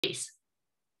please.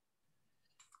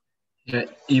 Yeah,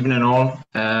 evening all.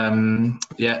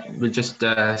 Yeah, we'll just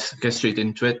get straight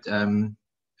into it.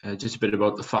 Just a bit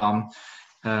about the farm.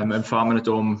 I'm farming at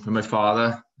home with my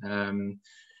father.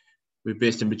 We're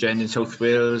based in Bridgend in South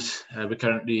Wales. We're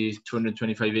currently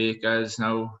 225 acres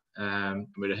now.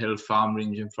 We're a hill farm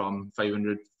ranging from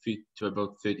 500 feet to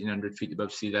about 1,300 feet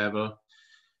above sea level.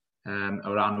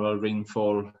 Our annual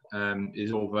rainfall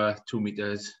is over 2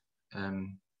 meters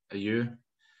a year,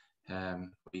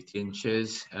 80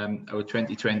 inches. Our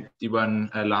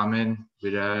 2021 lambing,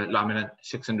 we're lambing at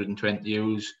 620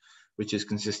 ewes, which is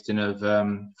consisting of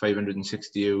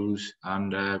 560 ewes,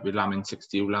 and we're lambing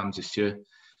 60 ewe lambs this year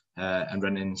and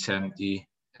running 70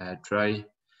 dry.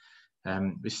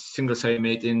 We're single sire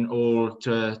mating all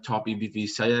to top EBV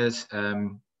sires,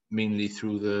 mainly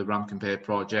through the Ram Compare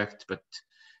project, but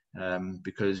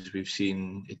because we've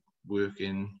seen it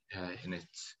working in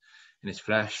its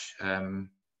flesh,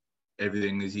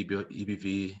 everything is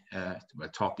EBV,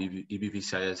 top EBV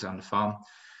sires on the farm.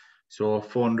 So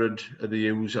 400 of the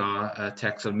ewes are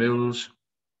Texel mules.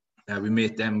 We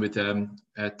mate them with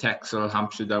Texel,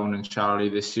 Hampshire Down and Charlie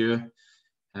this year.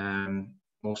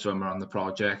 Most of them are on the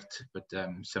project, but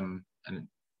most of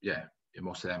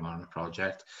them are on the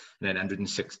project. And then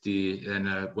 160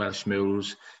 Welsh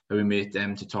mules, we mate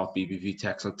them to top EBV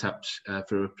Texel tips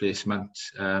for replacement,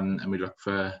 and we look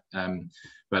for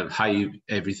high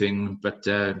everything, but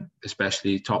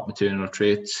especially top maternal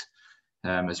traits,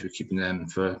 as we're keeping them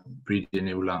for breeding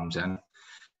new lambs. And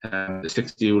the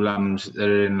 60 ewe lambs that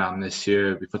are in lamb this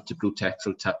year, we put the blue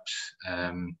Texel tips.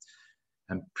 And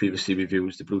previously we've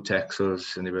used the blue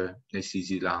Texels, and they were nice,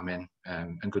 easy lambing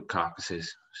and good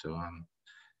carcasses. So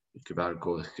we give that a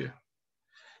go this year.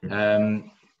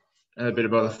 A bit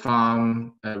about the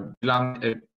farm.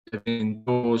 Lamb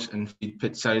indoors and feed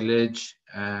pit silage.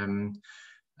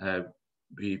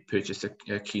 We purchased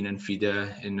a Keenan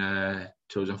feeder in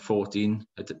 2014.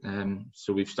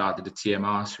 So we've started a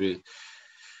TMR. So we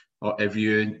every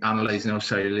year analysing our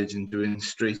silage and doing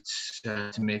streets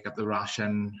to make up the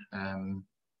ration,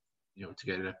 to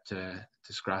get it up to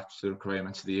scratch the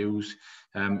requirements of the ewes.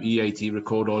 EIT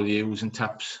record all the ewes and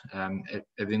tips.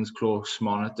 Everything's close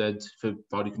monitored for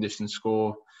body condition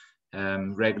score,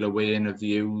 regular weighing of the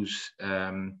ewes,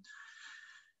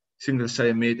 single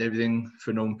sire mate, everything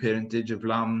for known parentage of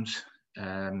lambs.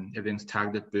 Everything's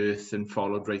tagged at birth and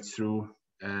followed right through.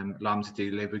 Lambs at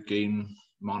daily live gain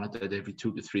monitored every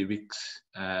 2 to 3 weeks,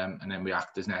 and then we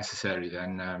act as necessary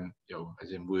then,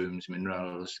 as in worms,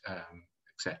 minerals,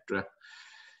 etc.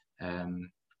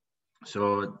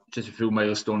 So just a few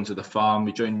milestones of the farm.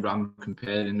 We joined Ram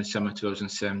Compare in the summer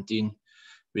 2017.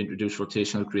 We introduced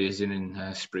rotational grazing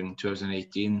in spring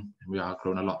 2018, and we are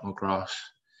growing a lot more grass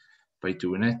by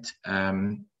doing it.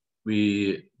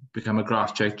 We become a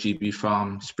grass check GB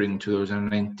farm spring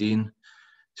 2019.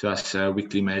 So that's a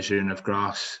weekly measuring of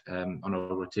grass on our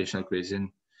rotational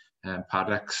grazing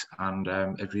paddocks, and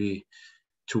every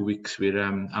 2 weeks we're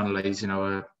analysing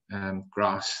our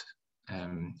grass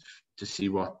to see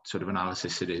what sort of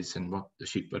analysis it is and what the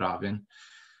sheep are having.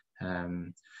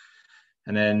 And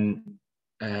then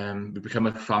we become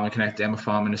a Farmer Connect demo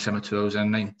farm in the summer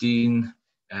 2019,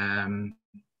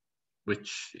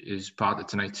 which is part of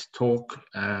tonight's talk,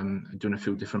 doing a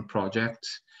few different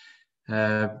projects.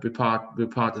 We're part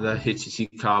of the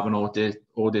HCC carbon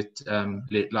audit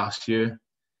late last year,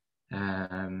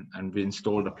 and we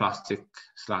installed a plastic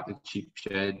slatted sheep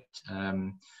shed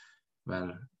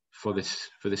for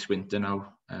this winter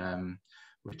now,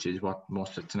 which is what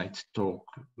most of tonight's talk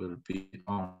will be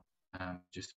on.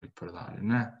 Just to put that in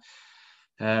there.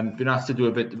 Been asked to do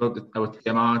a bit about our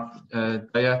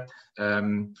TMR diet.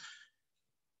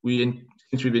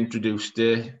 Since we've introduced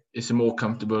it, it's a more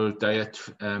comfortable diet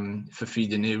for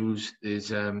feeding ewes.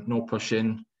 There's no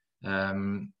pushing.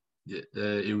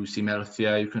 The ewes seem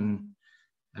healthier. You can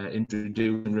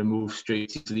introduce and remove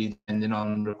straight easily depending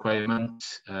on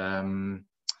requirements. And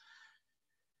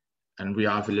we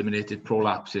have eliminated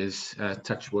prolapses,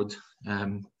 touch wood,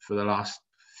 for the last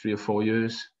 3 or 4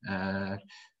 years.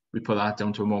 We put that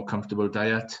down to a more comfortable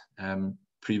diet.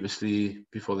 Previously,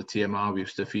 before the TMR, we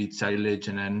used to feed silage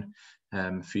and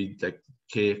then feed like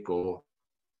cake or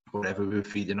whatever we were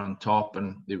feeding on top,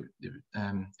 and they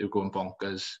were going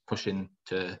bonkers, pushing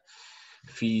to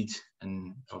feed,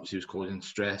 and obviously it was causing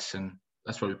stress, and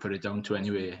that's what we put it down to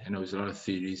anyway. I know there's a lot of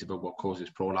theories about what causes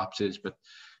prolapses, but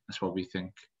that's what we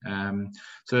think.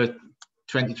 So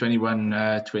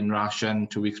 2021 twin ration,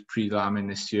 2 weeks pre-lambing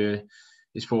this year,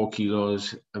 is 4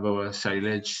 kilos of our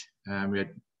silage. We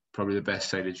had probably the best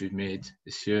silage we've made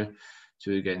this year.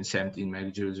 So we're getting 17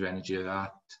 megajoules of energy of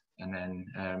that. and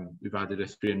then we've added a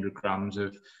 300 grams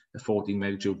of a 14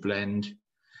 megajoule blend,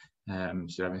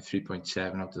 so having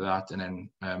 3.7 out of that, and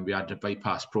then we added a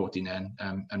bypass protein in,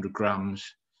 100 grams,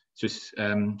 just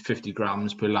 50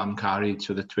 grams per lamb carried,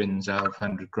 so the twins have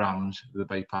 100 grams of the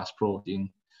bypass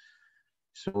protein.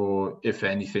 So if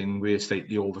anything, we're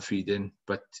slightly overfeeding,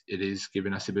 but it is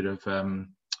giving us a bit of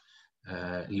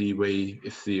leeway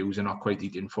if the ewes are not quite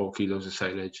eating 4 kilos of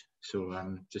silage. So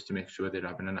just to make sure they're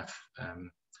having enough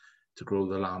to grow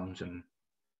the lambs and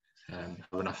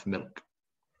have enough milk.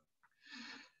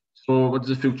 So what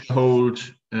does the future hold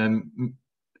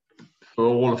for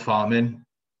all of farming,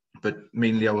 but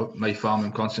mainly my farm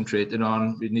I'm concentrating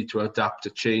on? We need to adapt to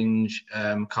change.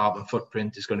 Carbon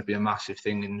footprint is going to be a massive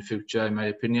thing in the future, in my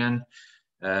opinion.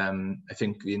 I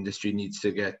think the industry needs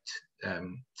to get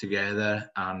together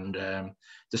and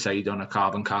decide on a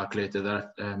carbon calculator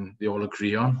that they all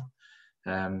agree on.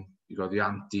 You've got the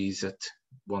antis that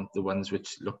want the ones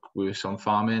which look worse on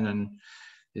farming, and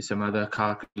there's some other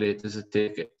calculators that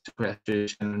take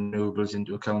sequestration and renewables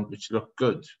into account which look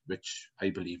good, which I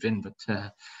believe in, but I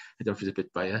don't know if it's a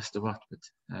bit biased or what, but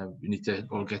we need to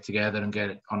all get together and get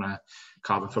it on a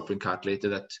carbon footprint calculator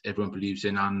that everyone believes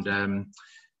in, and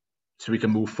so we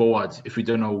can move forward. If we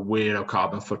don't know where our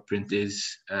carbon footprint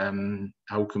is,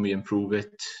 how can we improve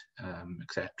it,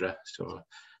 etc. So I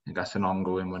think that's an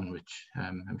ongoing one, which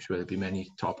I'm sure there'll be many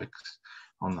topics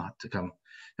on that to come.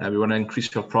 We want to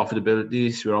increase our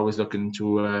profitability, so we're always looking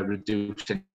to reduce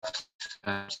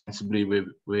costs sensibly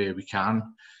where we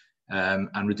can,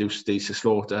 and reduce days to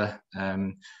slaughter,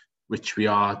 which we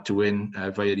are doing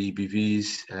via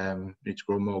EBVs. We need to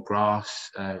grow more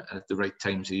grass at the right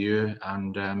times of year,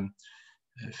 and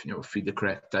feed the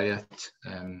correct diet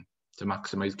to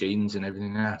maximise gains and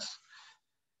everything else.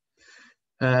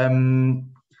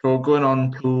 So going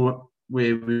on to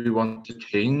where we want to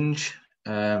change.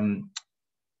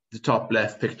 The top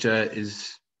left picture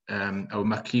is our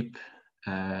muck heap,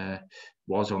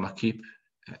 was our muck heap.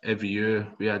 Every year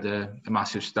we had a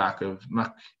massive stack of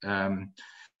muck.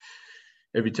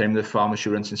 Every time the farm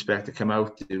assurance inspector came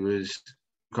out, it was,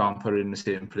 can't put it in the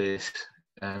same place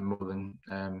more than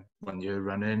 1 year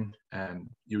running.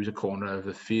 Use a corner of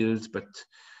the fields, but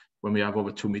when we have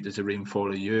over 2 meters of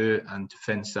rainfall a year, and to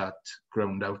fence that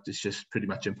ground out is just pretty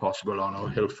much impossible on our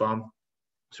hill farm.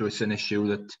 So it's an issue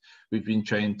that we've been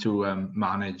trying to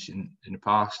manage in the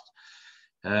past.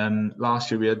 Last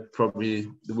year we had probably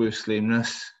the worst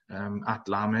lameness at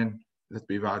lambing that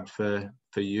we've had for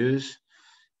years.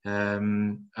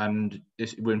 And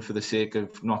it went for the sake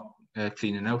of not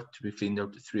cleaning out. We cleaned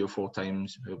out 3 or 4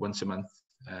 times, once a month,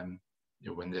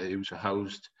 when the ewes were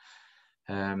housed.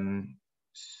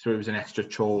 So it was an extra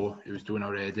chore. It was doing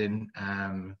our head in,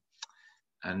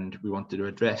 and we wanted to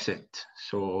address it.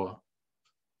 So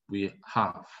we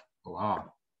have, or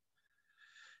are.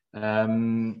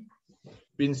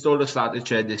 We installed a slatted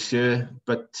shed this year,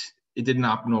 but it didn't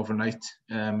happen overnight.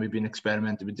 We've been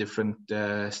experimenting with different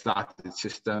slatted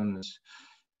systems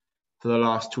for the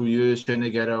last 2 years, trying to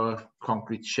get our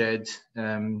concrete shed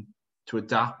to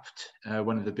adapt.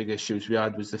 One of the big issues we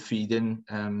had was the feeding,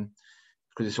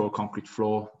 because it's all concrete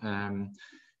floor.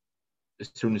 As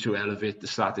soon as you elevate the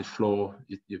slatted floor,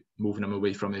 you're moving them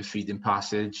away from a feeding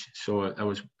passage. So that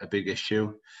was a big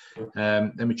issue.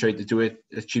 Then we tried to do it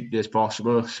as cheaply as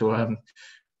possible. So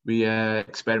we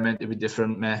experimented with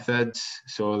different methods.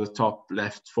 So the top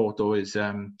left photo is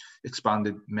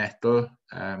expanded metal,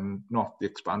 not the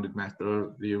expanded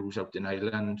metal they use out in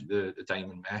Ireland, the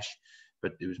diamond mesh,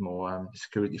 but it was more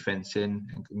security fencing,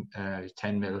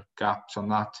 10mm gaps on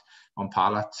that, on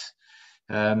pallets.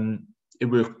 It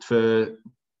worked for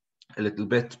a little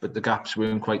bit, but the gaps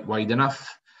weren't quite wide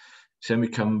enough. So then we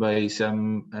come by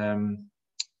some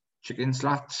chicken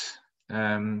slats.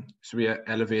 So we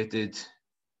elevated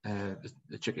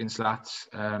the chicken slats,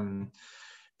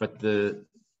 but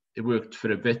it worked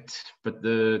for a bit, but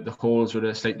the holes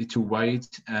were slightly too wide.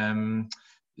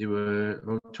 They were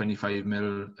about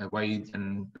 25mm wide,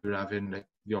 and we were having like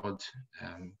the odd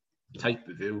type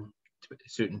of ewe.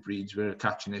 Certain breeds were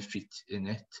catching their feet in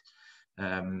it.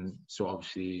 So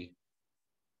obviously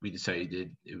we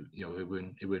decided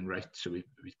it wouldn't right, so we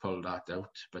pulled that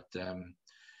out.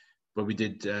 But we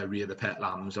did rear the pet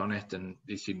lambs on it, and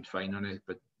they seemed fine on it,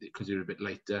 but because they were a bit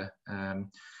lighter.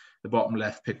 The bottom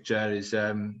left picture is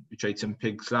we tried some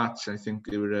pig slats. I think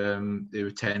they were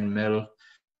 10mm.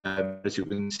 As you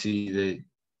can see, they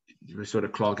were sort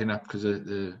of clogging up because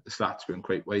the slats weren't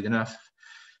quite wide enough.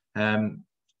 And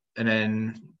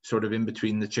then sort of in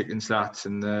between the chicken slats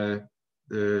and the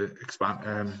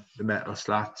metal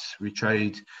slats, we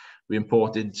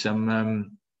imported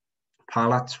some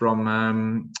pallets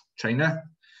from China.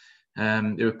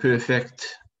 They were perfect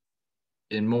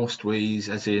in most ways,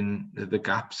 as in the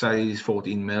gap size,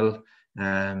 14 mil.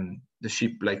 The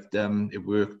sheep liked them. It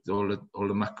worked. All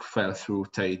the muck fell through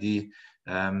tidy.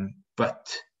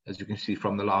 But as you can see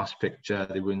from the last picture,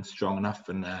 they weren't strong enough,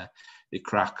 and they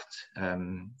cracked.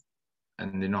 And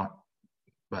they're not,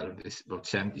 well, it's about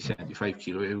 75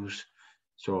 kilos.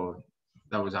 So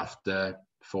that was after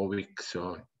 4 weeks.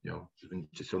 So, you know, you can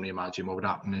just only imagine what would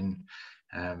happen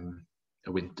in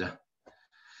a winter.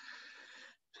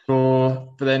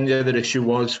 So, but then the other issue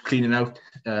was cleaning out.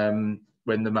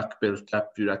 When the muck built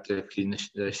up, you had to clean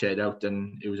the shed out,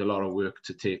 and it was a lot of work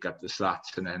to take up the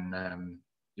slats and then,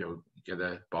 you know, get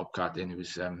a bobcat in. It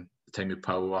was the time you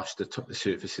power washed, took the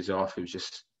surfaces off. It was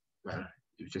just, well,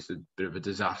 it was just a bit of a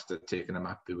disaster taking them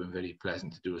up. It wasn't very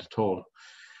pleasant to do at all.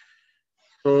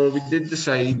 So we did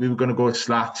decide we were going to go with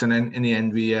slats, and then in the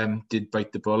end we did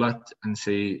bite the bullet and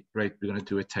say, right, we're going to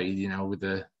do it tidy now with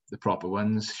the proper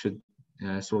ones,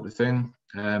 sort of thing.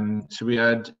 So we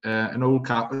had an old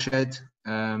cattle shed,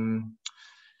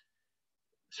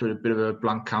 sort of a bit of a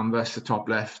blank canvas, the top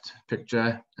left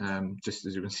picture, just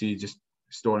as you can see, just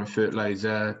storing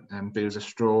fertilizer and bales of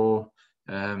straw,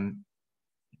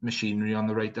 machinery on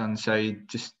the right hand side,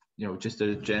 just, you know, just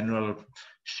a general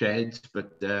shed.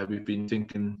 But we've been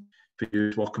thinking for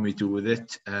years, what can we do with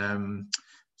it?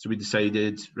 So we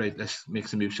decided, right, let's make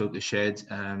some use of the shed.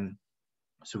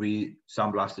 So we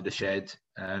sandblasted the shed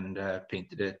and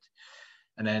painted it.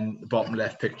 And then the bottom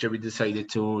left picture, we decided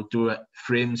to do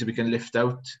frames that we can lift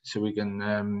out, so we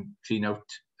can clean out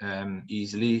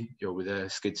easily, you know, with a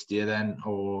skid steer then,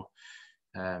 or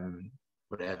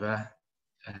whatever.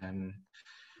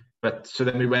 But so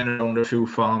then we went around a few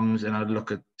farms and had a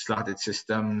look at slatted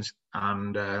systems,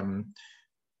 and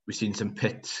we seen some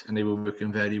pits and they were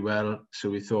working very well.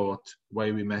 So we thought, why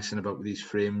are we messing about with these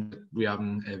frames we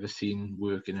haven't ever seen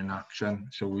working in action?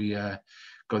 So we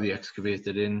got the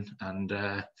excavator in, and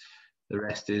the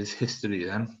rest is history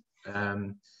then.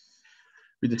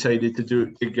 We decided to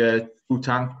dig 2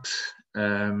 tanks,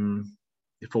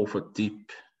 4 foot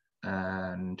deep,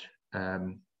 and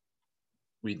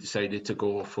we decided to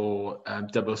go for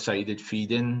double-sided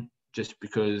feeding, just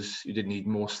because you didn't need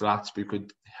more slats, but you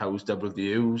could house double the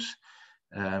ewes.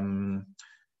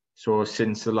 So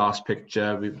since the last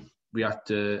picture, we had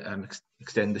to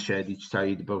extend the shed each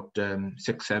side about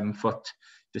 6-7 foot,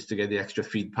 just to get the extra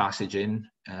feed passage in,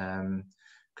 because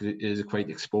it is a quite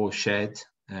exposed shed,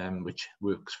 which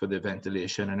works for the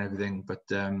ventilation and everything. But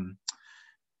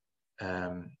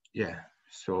yeah,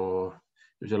 so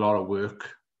it was a lot of work.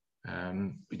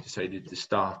 We decided to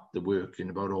start the work in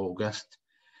about August,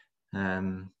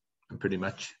 and pretty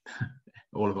much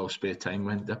all of our spare time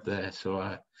went up there. So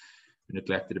we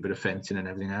neglected a bit of fencing and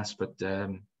everything else, but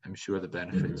I'm sure the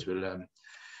benefits will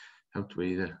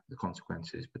outweigh the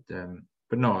consequences.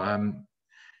 But no,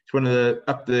 it's one of the,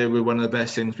 up there with one of the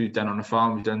best things we've done on the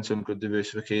farm. We've done some good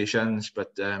diversifications,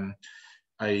 but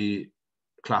I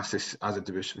class this as a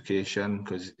diversification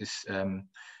because it's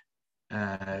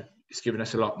given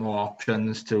us a lot more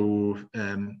options to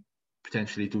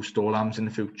potentially do store lambs in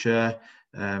the future,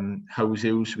 house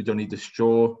ewes. We don't need the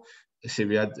straw. Say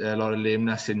we had a lot of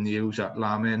lameness in the ewes at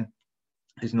lambing.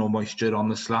 There's no moisture on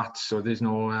the slats, so there's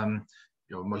no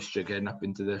you know, moisture getting up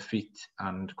into the feet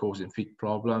and causing feet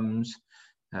problems.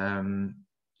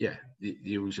 Yeah, the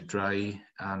ewes are dry,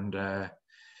 and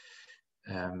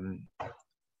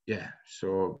yeah,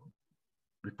 so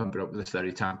we pump it up with a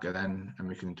slurry tanker then, and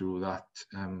we can do that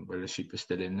while the sheep are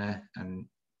still in there, and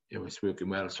you know, it's working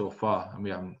well so far, and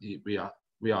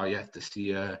we are yet to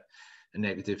see a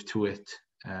negative to it.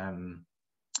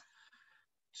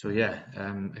 So yeah,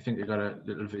 I think I got a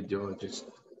little video just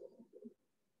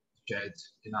shed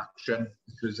in action.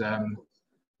 It was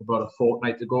about a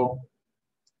fortnight ago.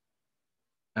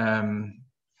 I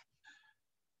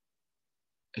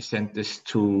sent this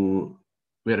to,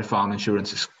 we had a farm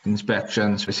insurance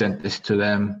inspection, so I sent this to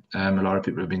them. A lot of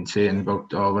people have been saying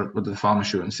about, oh, what do the farm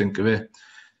insurance think of it?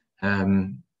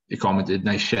 They commented,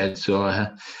 nice shed. So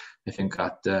I think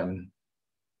that,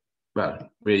 well,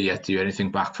 we're yet to hear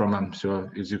anything back from them. So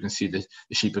as you can see, the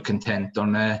sheep are content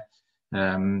on there.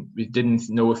 We didn't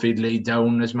know if they'd lay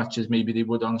down as much as maybe they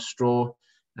would on straw,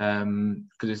 because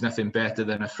there's nothing better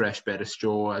than a fresh bed of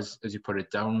straw as you put it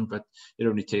down, but it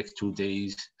only takes 2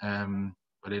 days,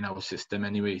 well, in our system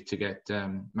anyway, to get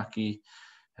mucky.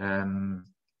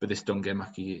 But this don't get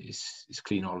mucky, it's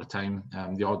clean all the time.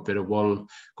 The odd bit of wool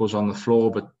goes on the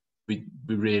floor, but we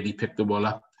rarely pick the wool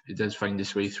up. It does find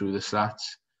its way through the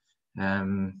slats.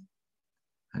 And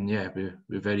yeah,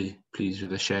 we're very pleased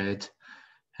with the shed.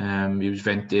 We use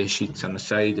ventilation sheets on the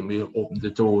side, and we opened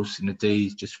the doors in the day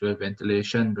just for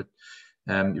ventilation, but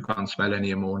you can't smell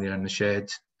any ammonia in the shed.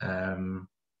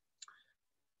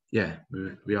 Yeah,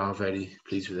 we are very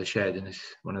pleased with the shed, and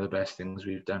it's one of the best things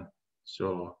we've done.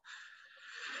 So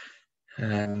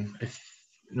I'm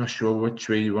not sure which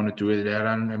way you want to do it there,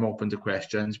 and I'm open to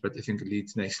questions, but I think it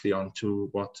leads nicely on to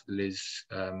what Liz's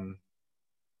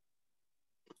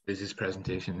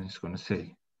presentation is going to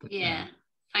say. But, yeah,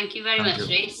 thank you very much,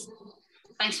 Rhys.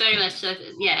 Thanks very much.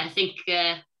 Yeah, I think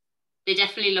they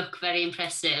definitely look very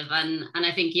impressive, and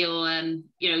I think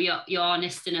you're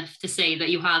honest enough to say that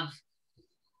you have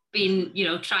been,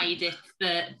 tried it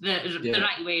the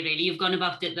right way. Really, you've gone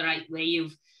about it the right way.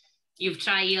 You've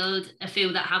trialed a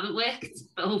few that haven't worked,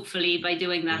 but hopefully by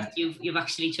doing that, you've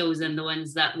actually chosen the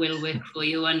ones that will work for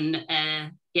you. And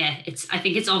I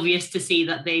think it's obvious to see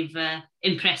that they've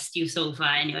impressed you so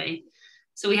far. Anyway.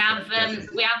 So we have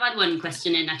had one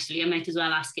question in, actually. I might as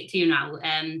well ask it to you now.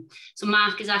 So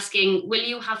Mark is asking, will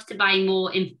you have to buy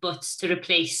more inputs to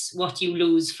replace what you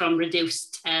lose from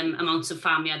reduced amounts of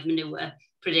farmyard manure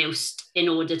produced in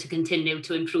order to continue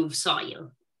to improve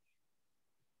soil?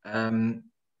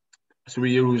 So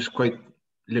we use quite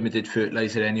limited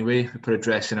fertiliser anyway. We put a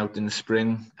dressing out in the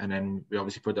spring, and then we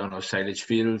obviously put down our silage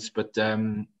fields. But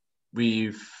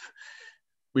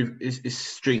it's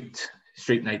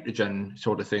straight nitrogen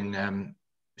sort of thing,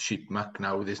 sheep muck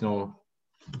now. There's no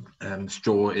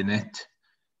straw in it.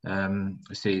 I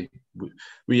say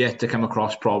we yet to come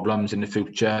across problems in the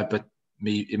future, but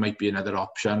it might be another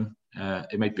option.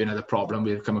 It might be another problem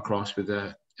we'll come across with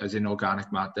as in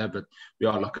organic matter, but we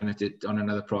are looking at it on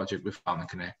another project with Farmer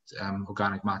Connect,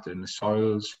 organic matter in the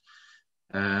soils.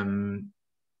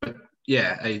 But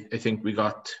yeah, I think we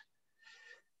got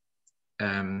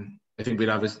I think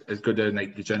we'll have as good a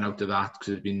nitrogen out of that, because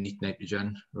it'd be neat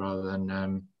nitrogen rather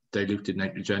than diluted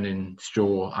nitrogen in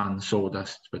straw and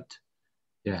sawdust. But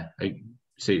yeah, I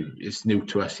say it's new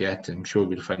to us yet. I'm sure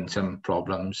we'll find some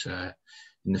problems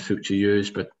in the future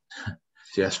years, but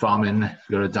yes, farming,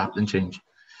 we've got to adapt and change.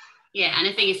 Yeah, and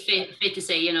I think it's fair to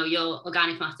say, your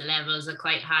organic matter levels are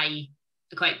quite high,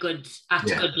 quite good, at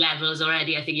good levels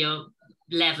already. I think you're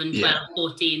 11, 12,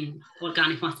 14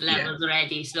 organic matter levels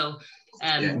already. So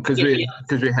because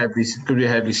we're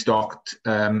heavily stocked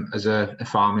as a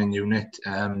farming unit,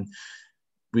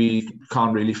 we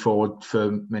can't really afford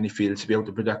for many fields to be out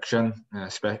of production,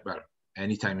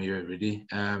 any time of year really.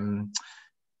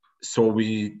 So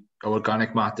our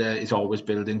organic matter is always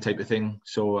building type of thing.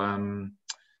 So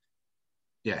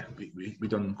we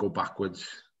don't go backwards.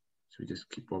 So we just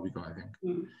keep what we got, I think.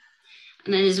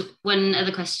 And then there's one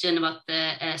other question about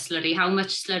the slurry. How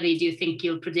much slurry do you think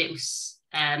you'll produce,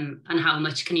 and how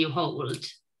much can you hold?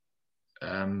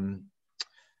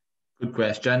 Good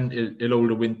question. It'll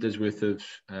hold a winter's worth of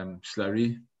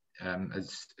slurry.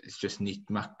 As it's just neat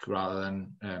muck rather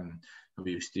than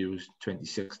we used to use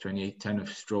 26, 28 ton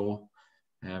of straw,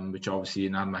 which obviously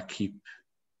in our muck heap,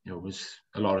 was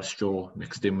a lot of straw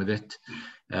mixed in with it.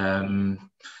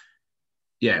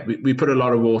 We put a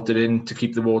lot of water in to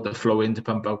keep the water flowing to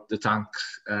pump out the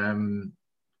tanks.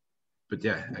 But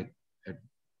yeah,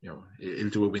 it'll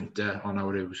do a winter on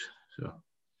our ewes.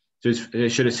 So I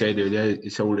should have said earlier,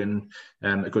 it's holding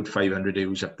a good 500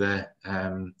 ewes up there.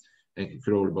 It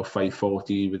could hold about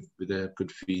 540 with a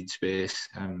good feed space,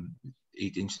 9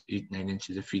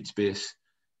 inches of feed space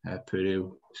per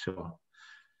ewe. So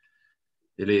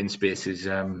the laying space is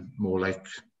more like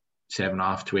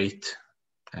 7.5 to 8.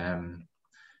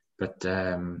 But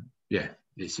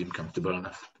they seem comfortable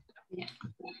enough. Yeah.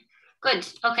 Good.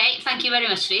 Okay. Thank you very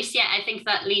much, Rhys. Yeah, I think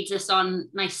that leads us on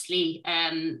nicely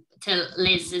to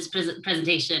Liz's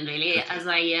presentation. Really, as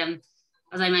I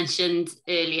mentioned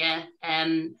earlier,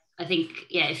 I think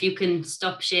if you can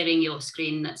stop sharing your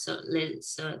screen, so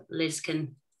Liz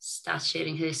can start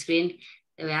sharing her screen.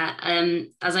 There we are.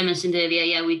 As I mentioned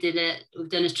earlier, we've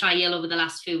done a trial over the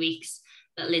last few weeks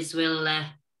that Liz will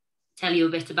tell you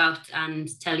a bit about and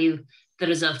tell you the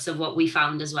results of what we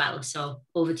found as well. So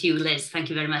over to you, Liz. Thank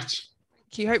you very much.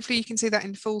 Thank you. Hopefully you can see that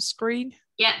in full screen.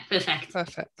 Yeah, perfect.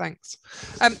 Perfect, thanks.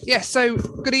 So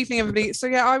good evening, everybody. So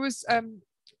I was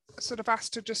sort of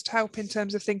asked to just help in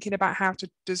terms of thinking about how to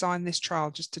design this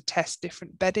trial, just to test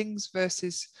different beddings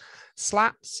versus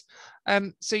slats.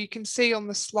 So you can see on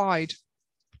the slide,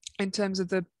 in terms of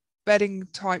the bedding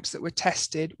types that were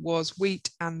tested, was wheat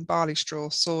and barley straw,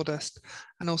 sawdust,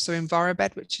 and also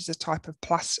EnviroBed, which is a type of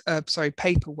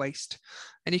paper waste.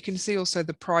 And you can see also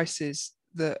the prices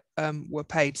that were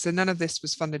paid. So none of this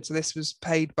was funded. So this was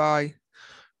paid by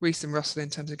Rhys and Russell in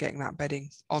terms of getting that bedding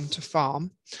onto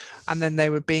farm, and then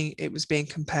it was being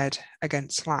compared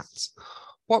against slats.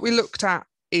 What we looked at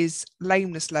is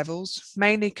lameness levels,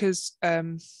 mainly because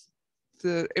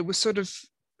it was sort of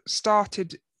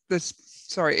started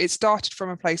it started from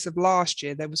a place of last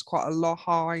year. There was quite a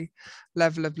high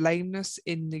level of lameness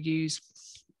in the ewes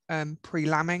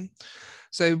pre-lambing.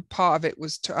 So part of it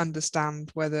was to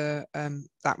understand whether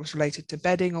that was related to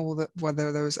bedding or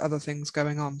whether there was other things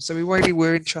going on. So we really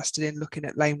were interested in looking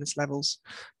at lameness levels,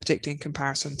 particularly in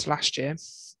comparison to last year,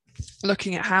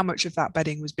 looking at how much of that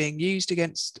bedding was being used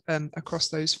against across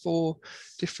those 4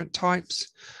 different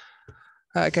types.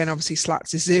 Again, obviously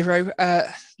slats is 0.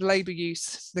 Labour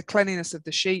use, the cleanliness of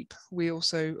the sheep, we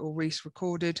also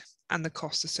recorded, and the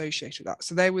cost associated with that.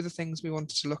 So they were the things we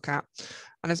wanted to look at.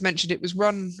 And as mentioned, it was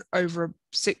run over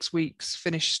 6 weeks,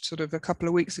 finished sort of a couple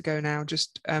of weeks ago now,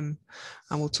 and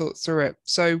we'll talk through it.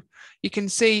 So you can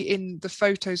see in the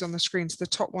photos on the screen, so the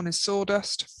top one is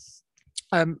sawdust.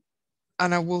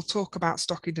 And I will talk about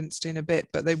stocking density in a bit,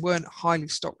 but they weren't highly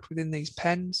stocked within these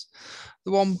pens.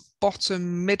 The one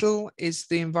bottom middle is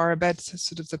the EnviroBed, so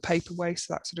sort of the paper waste,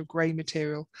 so that sort of grey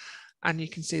material. And you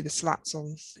can see the slats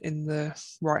in the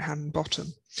right-hand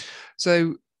bottom.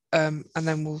 So, and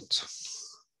then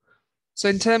so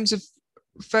in terms of,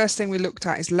 first thing we looked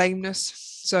at is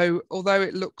lameness. So although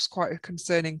it looks quite a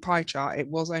concerning pie chart, it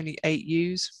was only 8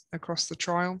 ewes across the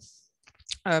trial.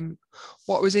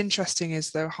 What was interesting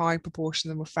is the high proportion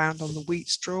of them were found on the wheat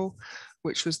straw,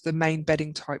 which was the main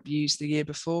bedding type used the year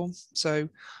before. So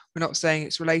we're not saying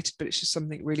it's related, but it's just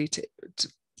something really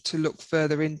to look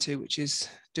further into, which is,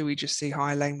 do we just see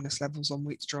high lameness levels on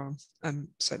wheat straw?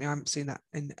 Certainly I haven't seen that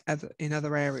in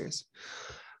other areas.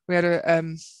 We had a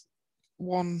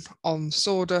one on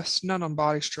sawdust, none on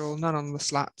barley straw, none on the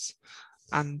slats,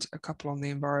 and a couple on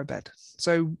the EnviroBed.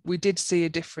 So we did see a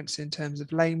difference in terms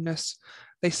of lameness.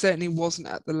 They certainly wasn't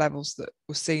at the levels that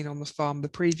were seen on the farm the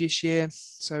previous year.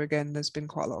 So again, there's been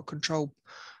quite a lot of control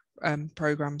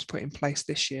programs put in place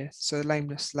this year. So the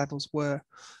lameness levels were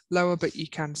lower, but you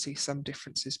can see some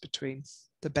differences between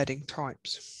the bedding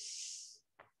types.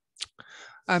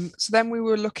 So then we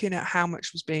were looking at how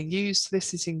much was being used. So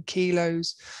this is in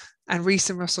kilos, and Reese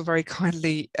and Russell very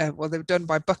kindly, well, they were done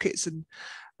by buckets and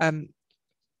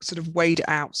sort of weighed it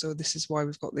out. So this is why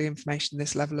we've got the information,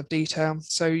 this level of detail.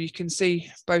 So you can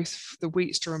see both the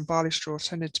wheat straw and barley straw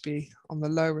tended to be on the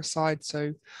lower side.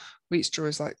 So wheat straw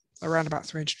is like around about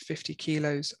 350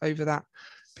 kilos over that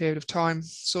period of time.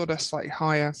 Sawdust slightly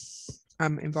higher,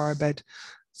 EnviroBed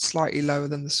slightly lower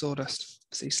than the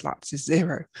sawdust. See, slats is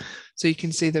 0. So you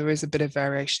can see there is a bit of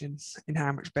variation in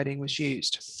how much bedding was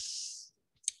used.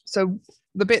 So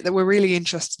the bit that we're really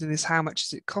interested in is how much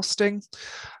is it costing.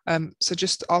 So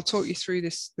just, I'll talk you through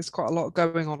this. There's quite a lot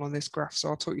going on this graph, so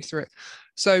I'll talk you through it.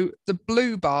 So the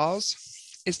blue bars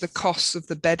is the cost of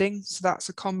the bedding. So that's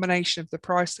a combination of the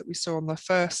price that we saw on the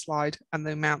first slide and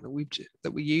the amount that we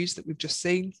used, that we've just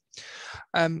seen.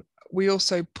 We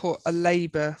also put a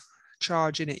labour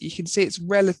charge in it. You can see it's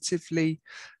relatively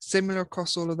similar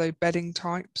across all of those bedding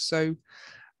types. So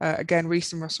again,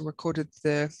 Reese and Russell recorded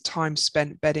the time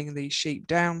spent bedding these sheep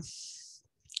down.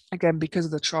 Again, because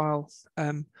of the trial,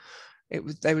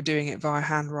 they were doing it via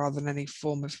hand rather than any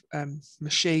form of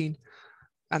machine.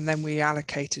 And then we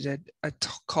allocated a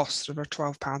cost of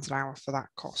 £12 an hour for that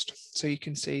cost. So you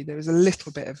can see there is a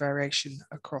little bit of variation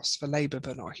across for labour,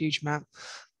 but not a huge amount.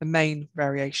 The main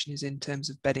variation is in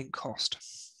terms of bedding cost.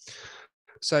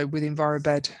 So with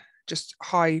EnviroBed, just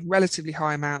relatively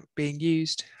high amount being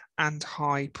used and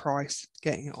high price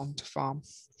getting it onto farm.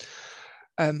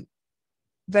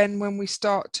 Then when we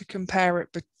start to compare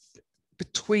it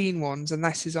between ones, and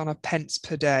this is on a pence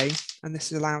per day, and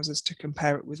this allows us to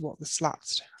compare it with what the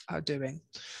slats are doing.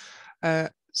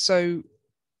 So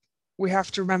we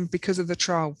have to remember, because of the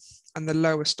trial and the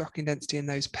lower stocking density in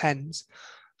those pens,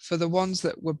 for the ones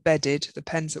that were bedded, the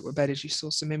pens that were bedded, you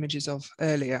saw some images of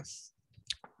earlier,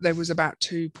 there was about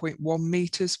 2.1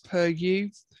 meters per ewe.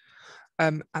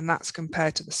 And that's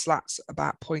compared to the slats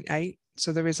about 0.8.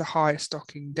 So there is a higher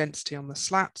stocking density on the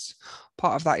slats.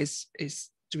 Part of that is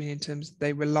doing in terms,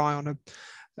 they rely on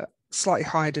a slightly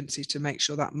higher density to make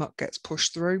sure that muck gets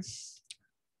pushed through.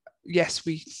 Yes,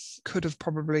 we could have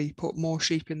probably put more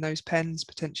sheep in those pens,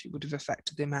 potentially would have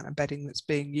affected the amount of bedding that's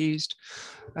being used.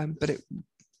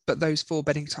 But those 4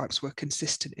 bedding types were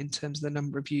consistent in terms of the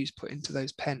number of ewes put into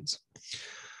those pens.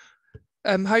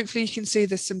 Hopefully you can see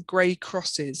there's some grey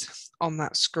crosses on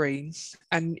that screen,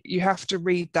 and you have to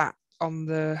read that on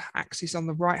the axis on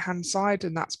the right hand side,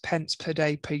 and that's pence per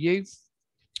day per ewe.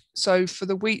 So for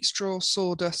the wheat straw,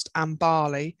 sawdust and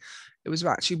barley, it was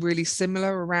actually really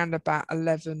similar, around about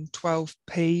 11,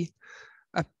 12p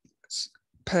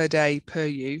per day per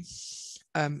ewe.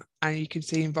 and you can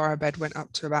see EnviroBed went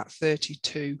up to about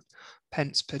 32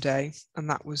 pence per day, and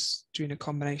that was during a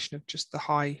combination of just the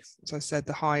high, as I said,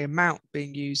 the high amount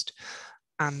being used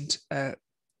and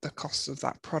the costs of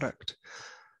that product.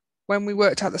 When we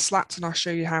worked out the slats, and I'll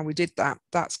show you how we did that,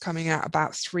 that's coming out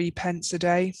about 3 pence a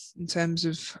day in terms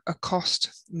of a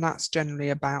cost, and that's generally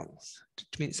about, I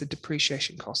mean, it's a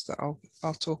depreciation cost that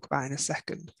I'll talk about in a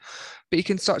second. But you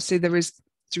can start to see there is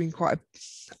doing quite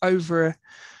over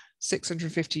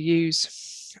 650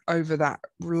 ewes over that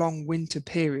long winter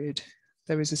period.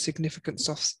 There is a significant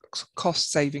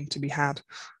cost saving to be had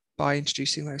by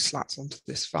introducing those slats onto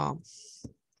this farm.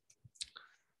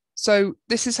 So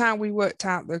this is how we worked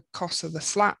out the cost of the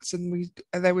slats, and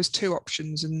there was 2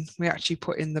 options, and we actually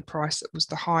put in the price that was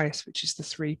the highest, which is the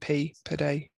 3p per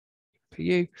day per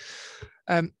ewe.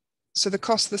 So the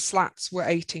cost of the slats were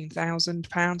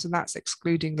 £18,000, and that's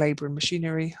excluding labour and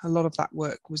machinery. A lot of that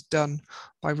work was done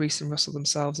by Rees and Russell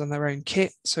themselves on their own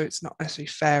kit, so it's not necessarily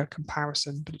fair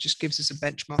comparison, but it just gives us a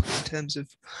benchmark in terms of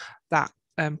that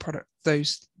product,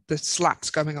 the slats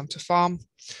going onto farm.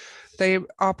 They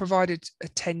are provided a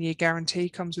 10-year guarantee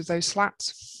comes with those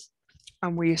slats,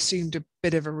 and we assumed a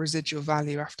bit of a residual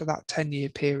value after that 10-year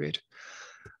period.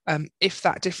 If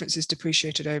that difference is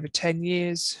depreciated over 10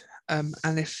 years,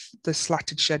 and if the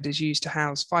slatted shed is used to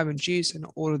house 500 ewes, and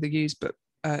not all of the ewes, but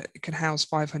it can house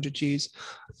 500 ewes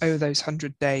over those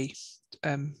 100-day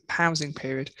housing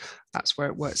period, that's where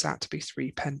it works out to be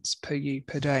 3 pence per ewe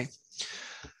per day.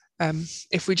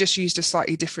 If we just used a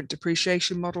slightly different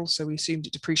depreciation model, so we assumed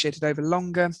it depreciated over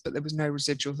longer, but there was no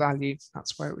residual value,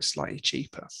 that's where it was slightly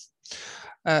cheaper.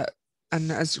 And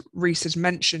as Rees has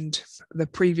mentioned, the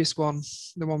previous one,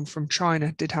 the one from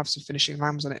China, did have some finishing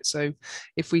lambs on it. So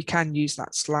if we can use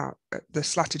that the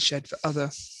slatted shed for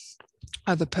other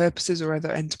purposes or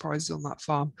other enterprises on that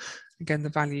farm, again, the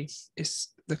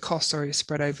cost is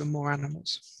spread over more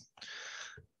animals.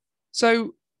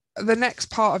 So the next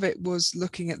part of it was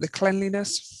looking at the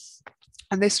cleanliness.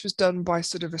 And this was done by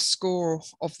sort of a score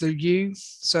of the ewe.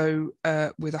 So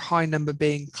with a high number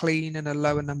being clean and a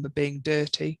lower number being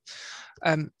dirty.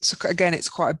 So again, it's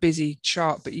quite a busy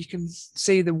chart, but you can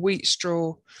see the wheat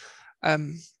straw.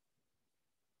 And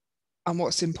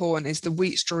what's important is the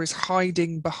wheat straw is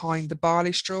hiding behind the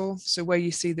barley straw. So where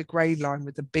you see the grey line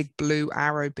with the big blue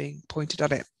arrow being pointed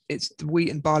at it, it's the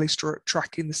wheat and barley straw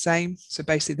tracking the same. So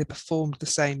basically they performed the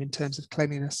same in terms of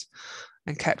cleanliness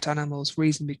and kept animals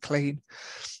reasonably clean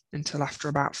until after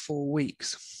about 4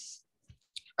 weeks.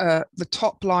 The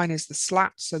top line is the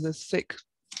slat. So the thick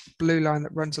blue line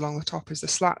that runs along the top is the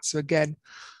slat. So again,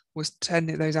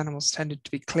 those animals tended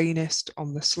to be cleanest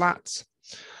on the slats.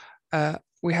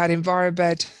 We had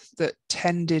EnviroBed that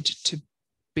tended to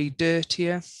be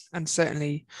dirtier, and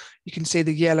certainly you can see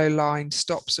the yellow line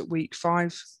stops at week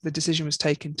 5. The decision was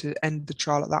taken to end the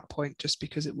trial at that point just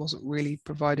because it wasn't really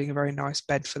providing a very nice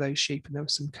bed for those sheep, and there were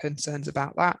some concerns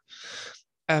about that.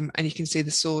 And you can see the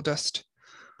sawdust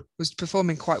was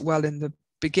performing quite well in the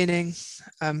beginning,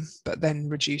 but then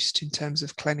reduced in terms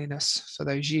of cleanliness for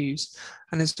those ewes.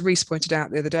 And as Rees pointed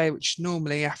out the other day, which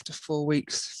normally after 4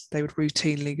 weeks, they would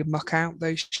routinely muck out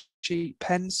those sheep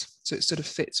pens. So it sort of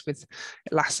fits with,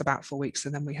 it lasts about 4 weeks,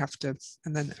 and then we have to,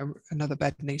 and then another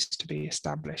bed needs to be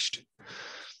established.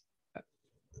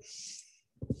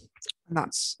 And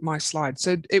that's my slide.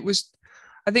 So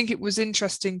I think it was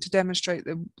interesting to demonstrate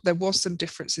that there was some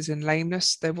differences in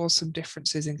lameness, there was some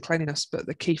differences in cleanliness, but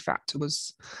the key factor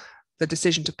was the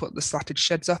decision to put the slatted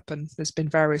sheds up, and there's been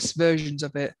various versions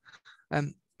of it,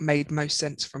 made most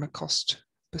sense from a cost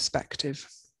perspective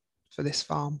for this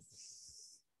farm.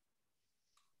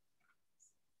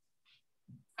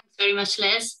 Thanks very much,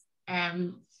 Liz.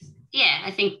 Yeah, I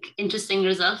think interesting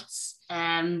results.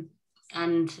 And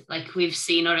like we've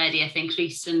seen already, I think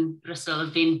Rees and Russell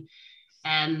have been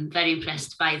very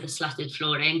impressed by the slatted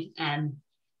flooring.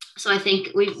 So I think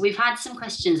we've had some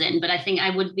questions in, but I think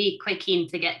I would be quite keen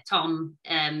to get Tom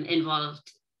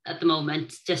involved at the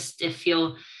moment, just if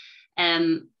you're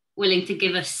willing to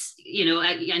give us,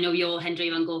 I know you're Henry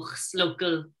van Gogh's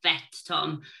local vet,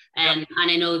 Tom, and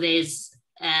I know there's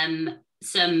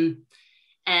some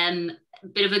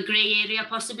bit of a grey area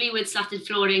possibly with slatted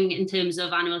flooring in terms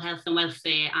of animal health and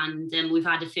welfare, and we've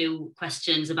had a few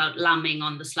questions about lambing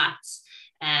on the slats.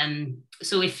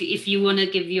 So if you want to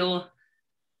give your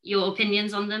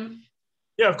opinions on them.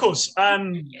 Yeah, of course.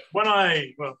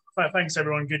 Thanks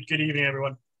everyone. Good evening,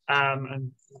 everyone.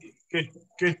 And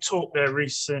good talk there,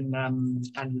 Rees and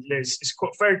Liz. It's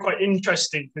quite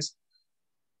interesting because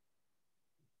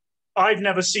I've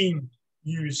never seen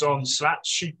ewes on slats,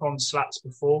 sheep on slats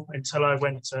before until I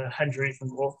went to Henry van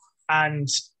Gogh, and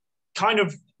kind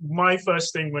of my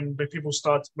first thing when the people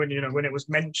started, when it was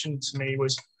mentioned to me,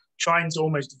 was trying to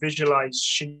almost visualize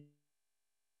sheep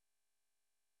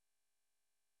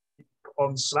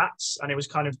on slats, and it was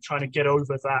kind of trying to get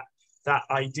over that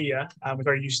idea. We're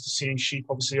very used to seeing sheep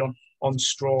obviously on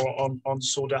straw, on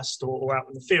sawdust, or out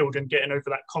in the field, and getting over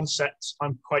that concept.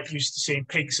 I'm quite used to seeing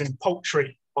pigs and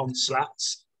poultry on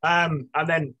slats. And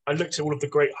then I looked at all of the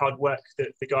great hard work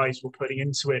that the guys were putting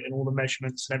into it, and all the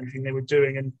measurements and everything they were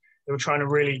doing, and they were trying to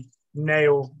really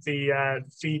nail the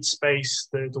feed space,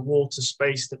 the water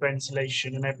space, the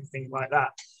ventilation, and everything like that.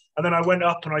 And then I went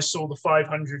up and I saw the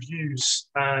 500 ewes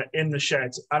in the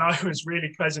shed, and I was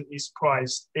really pleasantly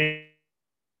surprised. They're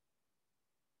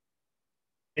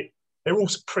all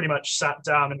pretty much sat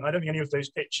down, and I don't think any of those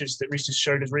pictures that Reece has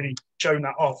showed has really shown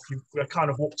that off. You kind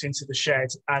of walked into the shed,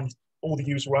 and all the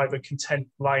ewes were either content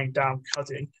lying down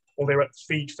cudding, or they were at the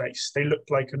feed face. They looked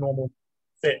like a normal,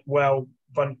 fit, well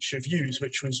bunch of ewes,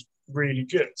 which was really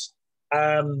good.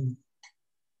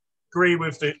 Agree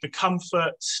with the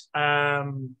comfort.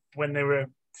 When they were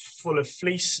full of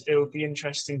fleece, it would be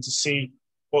interesting to see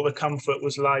what the comfort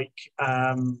was like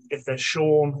if they're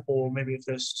shorn, or maybe if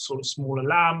they're sort of smaller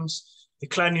lambs. The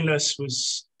cleanliness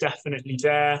was definitely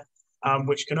there,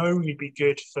 which can only be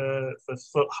good for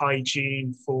foot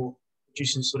hygiene, for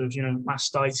reducing sort of,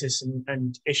 mastitis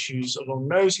and issues along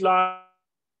those lines.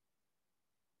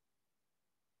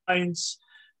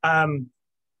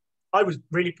 I was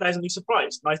really pleasantly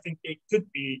surprised, and I think it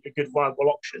could be a good viable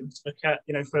option to look at,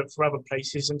 for other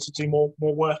places, and to do more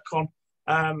work on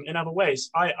in other ways.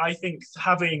 I think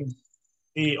having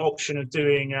the option of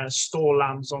doing store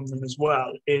lambs on them as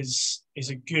well is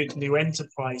a good new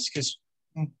enterprise, because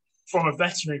from a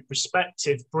veterinary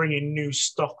perspective, bringing new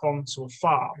stock onto a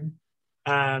farm,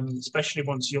 especially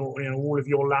once all of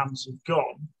your lambs have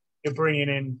gone, you're bringing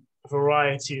in a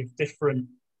variety of different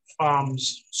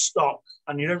farms stock,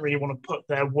 and you don't really want to put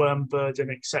their worm burden,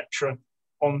 etc.,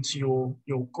 onto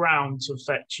your ground to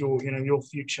affect your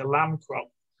future lamb crop.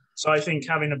 So I think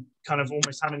having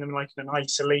having them like in an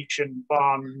isolation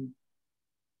barn,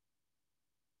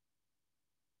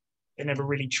 they never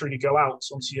really truly go out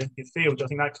onto your field. I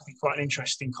think that could be quite an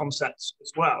interesting concept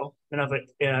as well, another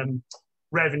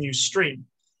revenue stream.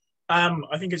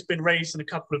 I think it's been raised in a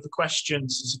couple of the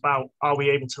questions is about, are we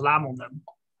able to lamb on them?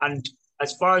 And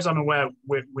as far as I'm aware,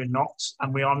 we're not,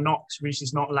 and we are not. Reece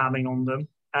is not lambing on them.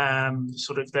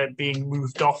 They're being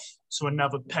moved off to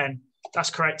another pen. That's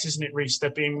correct, isn't it, Reece? They're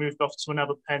being moved off to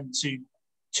another pen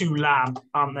to lamb,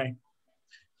 aren't they?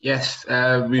 Yes,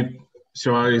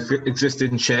 so our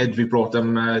existing shed, we brought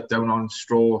them down on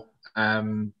straw.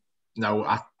 Now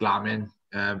at lambing,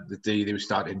 the day they were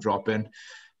starting dropping.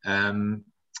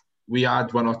 We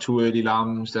had one or two early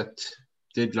lambs that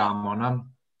did lamb on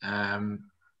them.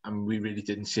 And we really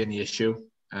didn't see any issue.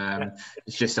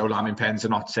 It's just our lambing pens are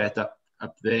not set up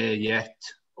there yet,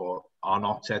 or are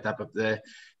not set up there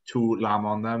to lamb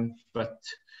on them. But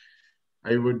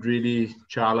I would really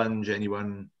challenge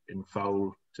anyone in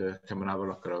fowl to come and have a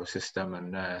look at our system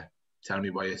and tell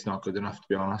me why it's not good enough, to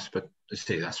be honest. But I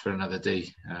say that's for another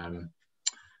day.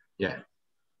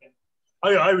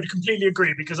 I would completely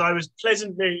agree, because I was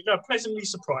pleasantly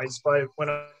surprised by when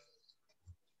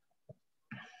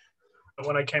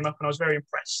I came up, and I was very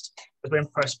impressed. I was very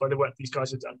impressed by the work these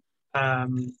guys have done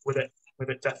with it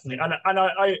definitely. And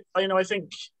I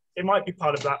think it might be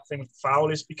part of that thing with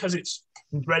fowl, is because it's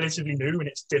relatively new and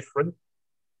it's different.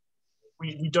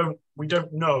 We don't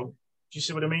know. Do you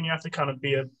see what I mean? You have to kind of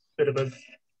be a bit of a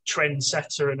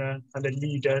trendsetter and a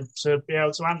leader to be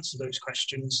able to answer those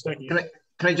questions, don't you?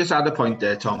 Can I just add a point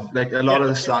there, Tom? Like a lot of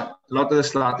the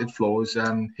slatted floors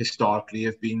historically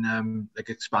have been like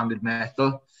expanded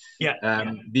metal.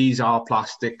 These are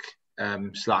plastic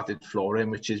slatted flooring,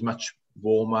 which is much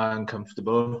warmer and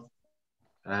comfortable.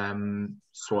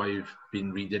 So I've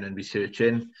been reading and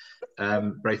researching,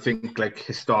 but I think like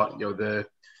the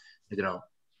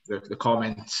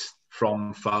comments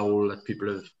from fowl that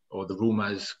people have, or the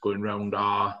rumours going around,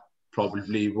 are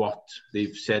probably what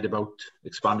they've said about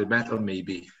expanded metal,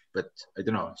 maybe. But I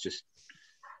don't know. It's just.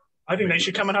 I think they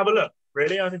should come and have a look.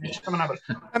 Really, I think they should come and have a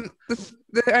look.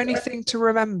 The only thing to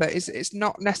remember is it's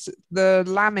not necessarily the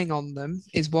lambing on them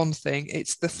is one thing.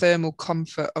 It's the thermal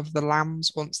comfort of the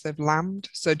lambs once they've lambed.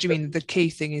 So do you mean the key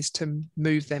thing is to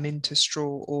move them into straw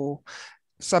or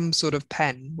some sort of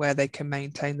pen where they can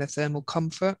maintain their thermal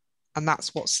comfort? And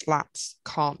that's what slats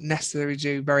can't necessarily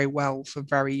do very well for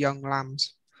very young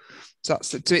lambs. So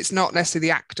it's not necessarily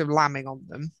the act of lambing on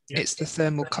them. It's the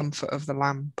thermal comfort of the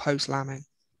lamb post-lambing.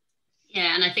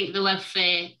 Yeah, and I think the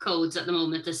welfare codes at the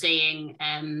moment are saying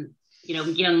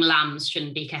young lambs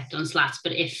shouldn't be kept on slats,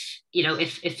 but if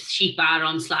sheep are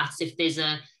on slats,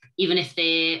 even if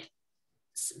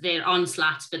they're on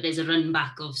slats, but there's a run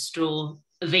back of straw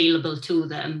available to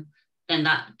them, then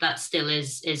that still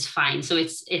is fine. So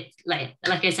it's like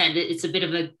I said, it's a bit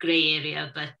of a grey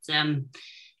area, but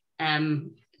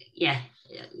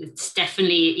it's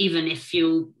definitely, even if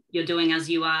you're doing as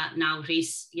you are now,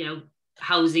 Rhys,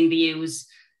 housing the ewes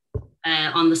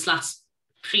on the slats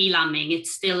pre-lambing,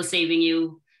 it's still saving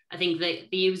you. I think the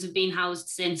ewes have been housed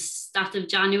since start of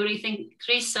January, I think,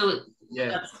 Rhys. So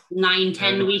that's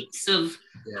 9-10 weeks of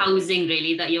housing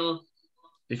really that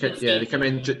they come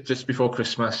in just before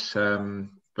Christmas.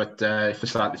 But if the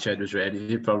starter shed was ready,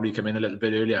 you'd probably come in a little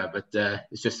bit earlier. But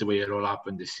it's just the way it all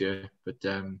happened this year. But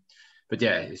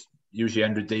yeah, it's usually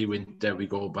 100-day winter we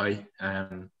go by,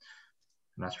 and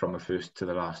that's from the first to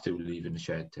the last two leaving the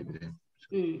shed type of thing.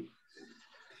 So.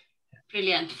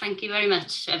 Brilliant. Thank you very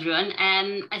much, everyone.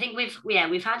 I think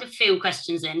we've had a few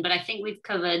questions in, but I think we've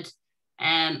covered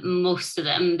most of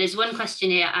them. There's one question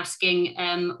here asking,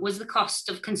 was the cost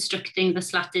of constructing the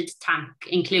slatted tank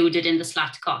included in the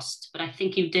slat cost? But I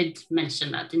think you did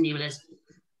mention that, didn't you, Liz?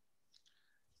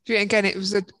 Again, it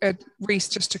was a Rhys,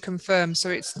 just to confirm. So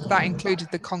that included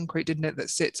the concrete, didn't it, that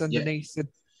sits underneath the.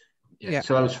 Yeah.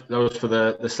 So that was for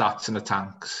the slats and the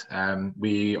tanks.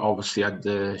 We obviously had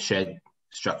the shed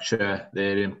structure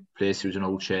there in place. It was an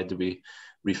old shed that we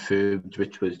refurbed,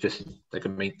 which was just like a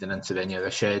maintenance of any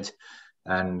other shed.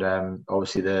 And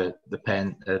obviously the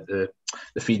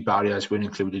feed barriers weren't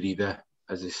included either,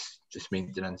 as it's just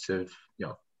maintenance of,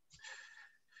 I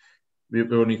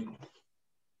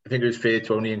think it was fair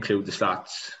to only include the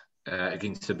slats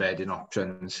against the bedding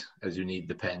options, as you need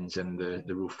the pens and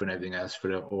the roof and everything else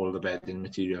for all the bedding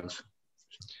materials.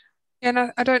 And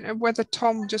I don't know whether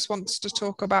Tom just wants to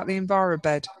talk about the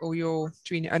EnviroBed or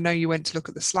I know you went to look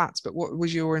at the slats, but what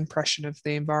was your impression of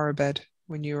the EnviroBed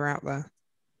when you were out there?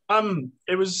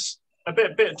 It was a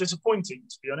bit disappointing,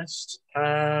 to be honest.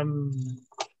 From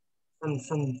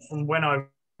when I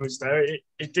was there,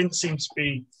 it didn't seem to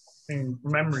be, in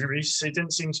memory, Rhys, it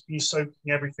didn't seem to be soaking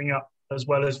everything up as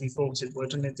well as we thought it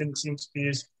would, and it didn't seem to be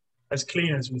as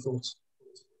clean as we thought.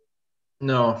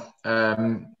 No,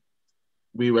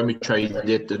 when we tried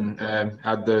it and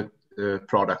had the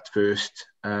product first,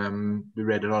 we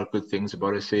read a lot of good things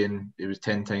about it, saying it was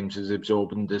 10 times as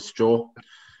absorbent as straw.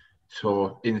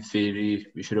 So in theory,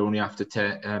 we should only have to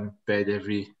bed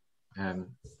every,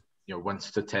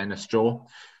 once to 10 a straw.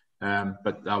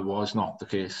 But that was not the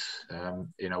case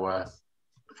in our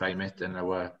climate and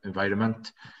our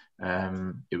environment.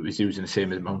 It was using the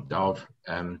same amount of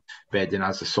bedding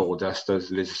as the sawdust, as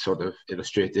Liz sort of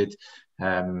illustrated,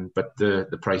 but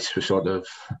the price was sort of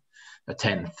a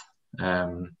tenth,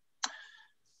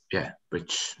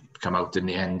 which come out in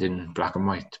the end in black and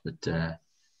white. But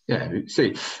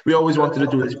we always wanted to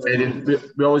do this bedding.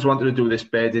 We always wanted to do this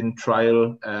bedding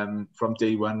trial from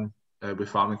day one with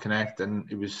Farming Connect,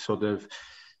 and it was sort of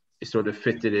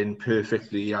fitted in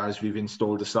perfectly as we've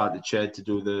installed the started shed to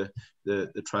do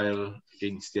the trial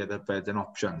against the other bedding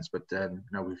options. But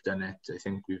now we've done it, I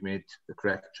think we've made the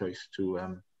correct choice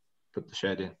to put the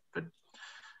shed in. But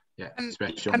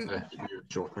especially on the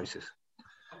short prices.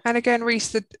 And again,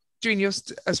 Rhys,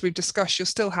 as we've discussed, you'll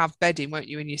still have bedding, won't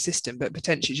you, in your system, but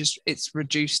potentially it's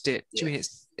reduced it.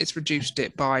 It's reduced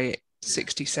it by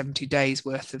 60, 70 days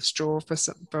worth of straw for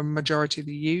a majority of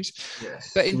the ewes.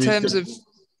 Yes. But in terms of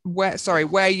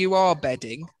where you are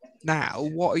bedding now,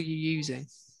 what are you using?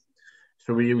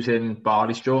 So we're using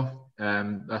barley straw.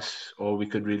 That's all we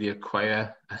could really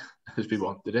acquire as we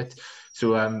wanted it.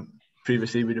 So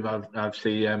previously we'd have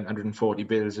say 140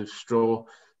 bales of straw,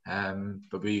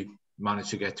 but we managed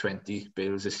to get 20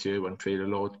 bales this year, one trailer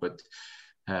load. But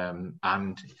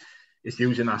and it's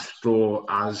using that straw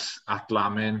as at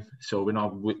lambing, so we're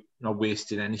not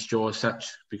wasting any straw as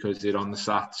such, because they're on the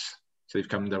slats. So they've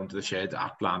come down to the shed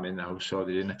at lambing now, so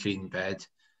they're in a clean bed.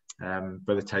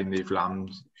 By the time they've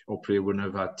lambed, hopefully we wouldn't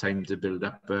have had time to build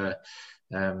up a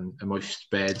moist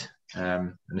bed,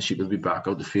 and the sheep will be back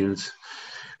out the fields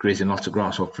grazing lots of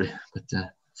grass, hopefully. But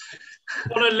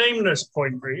on a lameness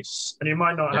point, Rhys, and you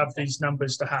might not have these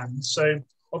numbers to hand. So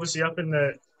obviously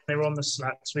they were on the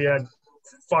slats, we had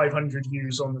 500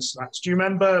 ewes on the slats. Do you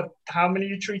remember how many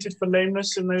you treated for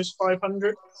lameness in those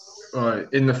 500?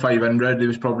 In the 500, there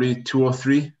was probably 2 or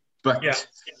 3, but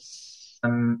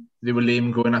they were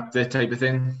lame going up there type of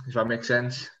thing, if that makes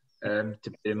sense, to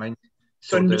bear in mind.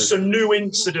 So new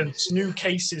incidents, new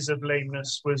cases of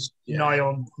lameness was nigh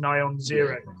on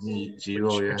zero.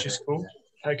 Zero, which is cool.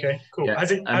 Okay, cool. Yeah.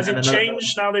 Has it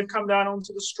changed now they've come down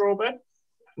onto the straw bed?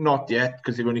 Not yet,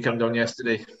 because they've only come down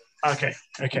yesterday. Okay.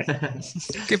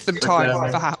 Give them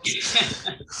time,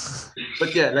 perhaps.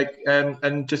 But yeah, like,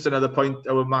 and just another point,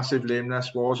 our massive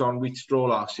lameness was on wheat straw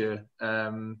last year.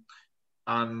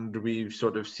 And we've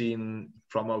sort of seen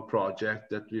from our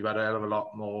project that we've had a hell of a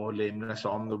lot more lameness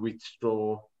on the wheat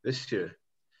straw this year,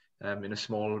 in a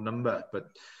small number,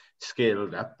 but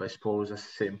scaled up, I suppose that's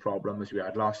the same problem as we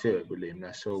had last year with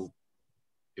lameness. So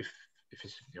if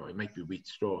it's, it might be wheat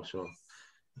straw, so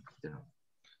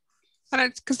And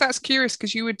it's because that's curious,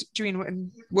 because you would,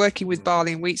 when working with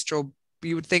barley and wheat straw,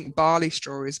 you would think barley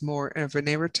straw is more of an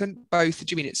irritant. Both,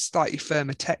 do you mean it's slightly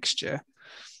firmer texture?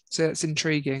 So it's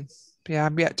intriguing. But yeah,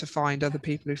 I'm yet to find other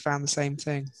people who found the same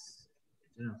thing.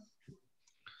 Yeah.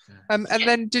 And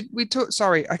then did we talk?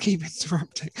 Sorry, I keep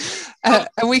interrupting.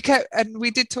 And we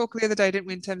did talk the other day, didn't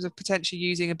we, in terms of potentially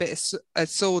using a bit of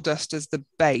sawdust as the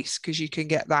base, because you can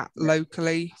get that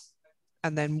locally,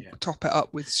 and then top it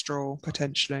up with straw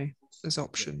potentially as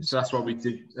options. So that's what we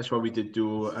did. That's what we did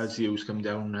do as the O's come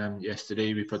down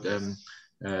yesterday. We put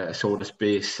a sawdust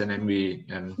base, and then we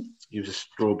use a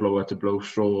straw blower to blow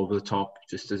straw over the top,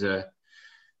 just as a,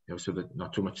 so that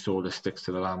not too much sawdust sticks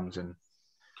to the lambs, and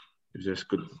it was just a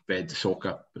good bed to soak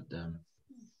up. But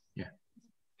yeah.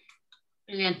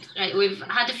 Brilliant. Right, we've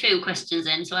had a few questions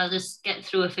in, so I'll just get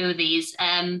through a few of these.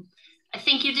 I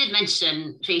think you did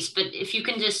mention, Rhys, but if you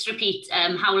can just repeat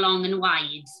how long and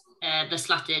wide the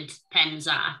slatted pens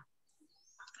are.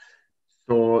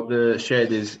 So the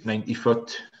shed is 90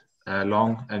 foot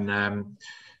long, and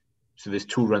so there's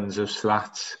 2 runs of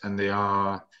slats, and they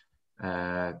are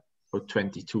about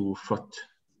 22 foot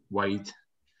wide,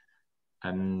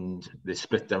 and they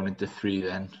split down into 3.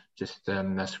 Then just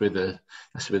that's where the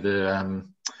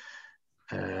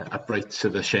uprights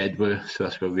of the shed were, so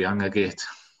that's where we hang a gate.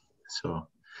 So,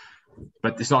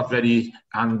 but it's not very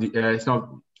handy. It's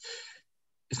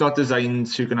not designed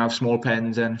so you can have small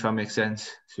pens in, if that makes sense.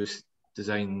 So it's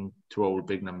designed to hold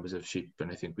big numbers of sheep,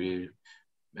 and I think we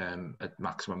at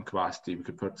maximum capacity we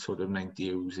could put sort of 90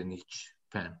 ewes in each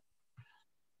pen.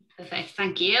 Perfect,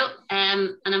 thank you.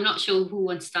 And I'm not sure who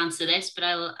wants to answer this, but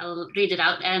I'll read it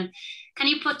out. Can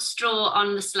you put straw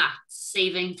on the slats,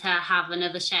 saving to have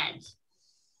another shed?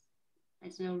 I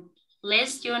don't know.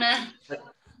 Liz, do you want to?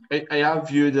 I have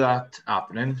viewed that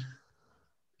happening,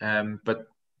 but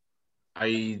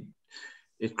it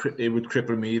would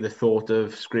cripple me, the thought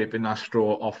of scraping that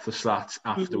straw off the slats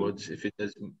afterwards if it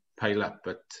doesn't pile up.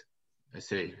 But I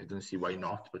don't see why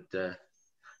not, but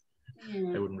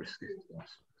I wouldn't risk it.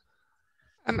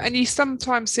 And you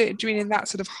sometimes see it doing in that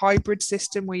sort of hybrid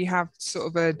system where you have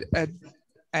sort of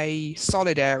a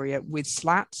solid area with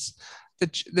slats.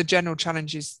 The general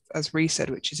challenge is, as Rhys said,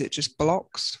 which is it just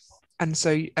blocks. And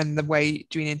the way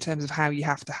doing in terms of how you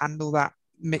have to handle that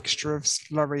mixture of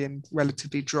slurry and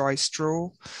relatively dry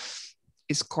straw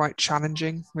is quite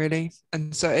challenging, really.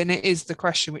 And it is the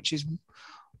question, which is,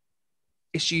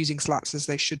 it's using slats as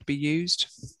they should be used.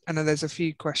 I know there's a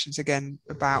few questions again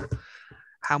about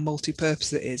how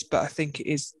multi-purpose it is, but I think it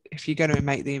is, if you're going to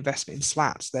make the investment in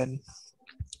slats, then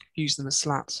use them as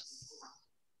slats.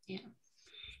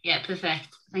 Yeah, perfect.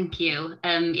 Thank you.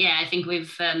 I think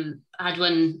we've had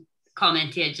one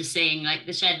comment here just saying, like,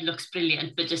 the shed looks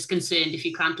brilliant, but just concerned if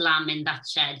you can't lamb in that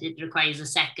shed, it requires a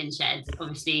second shed.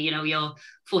 Obviously, you're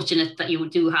fortunate that you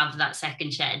do have that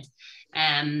second shed.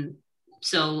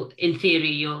 So in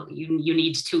theory, you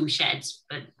need 2 sheds,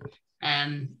 but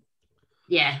I'm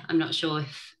not sure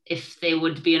if there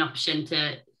would be an option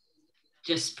to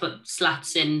just put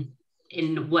slats in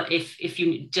what if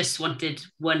you just wanted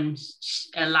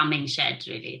a lambing shed,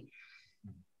 really.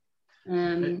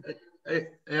 I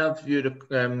have viewed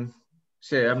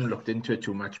I haven't looked into it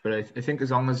too much, but I think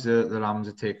as long as the lambs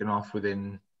are taken off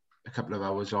within a couple of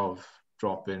hours of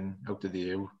dropping out of the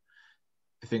ewe,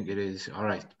 I think it is all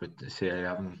right. But I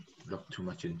haven't looked too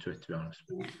much into it, to be honest.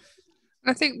 Yeah.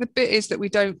 I think the bit is that we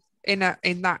don't in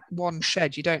that one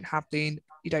shed, you don't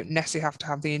necessarily have to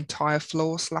have the entire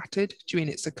floor slatted. Do you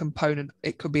mean it's a component?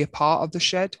 It could be a part of the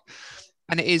shed,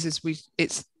 and it's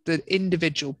the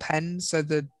individual pens. So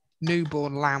the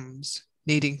newborn lambs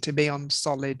needing to be on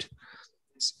solid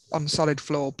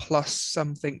floor plus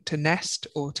something to nest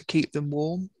or to keep them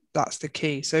warm. That's the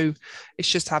key. So it's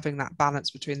just having that balance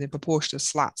between the proportion of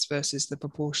slats versus the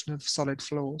proportion of solid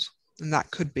floors, and that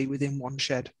could be within one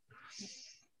shed.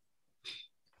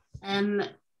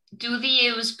 Do the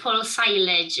ewes pull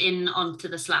silage in onto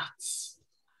the slats?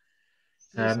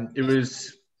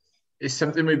 It's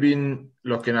something we've been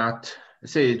looking at.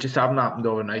 It just haven't happened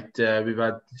overnight. We've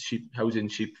had housing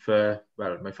sheep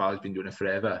my father's been doing it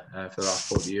forever, for the last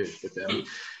 40 years.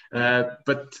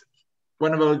 But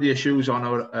one of the issues on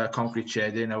our concrete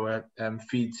shed in our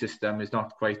feed system is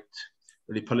not quite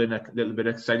really pulling a little bit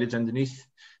of silage underneath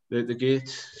the gate.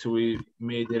 So we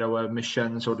made it our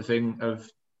mission sort of thing of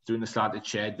doing the slatted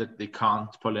shed that they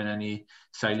can't pull in any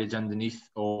silage underneath,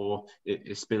 or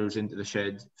it spills into the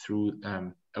shed through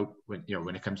out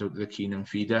when it comes out of the Keenan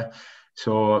feeder.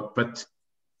 So, but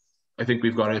I think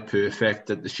we've got it perfect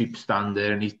that the sheep stand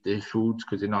there and eat their food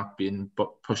because they're not being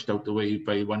pushed out the way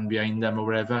by one behind them or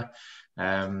whatever.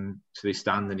 So they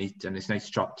stand and eat, and it's nice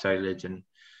chopped silage. And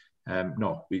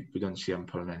no, we don't see them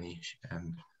pulling any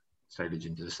silage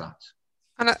into the slats.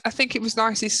 And I think it was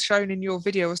nicely shown in your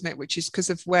video, wasn't it? Which is because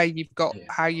of where you've got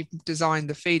how you've designed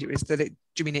the feeder, is that it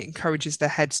encourages their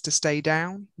heads to stay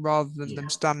down rather than them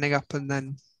standing up and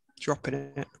then dropping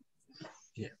it.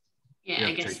 Yeah,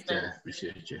 I guess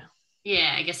research.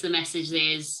 I guess the message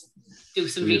there is do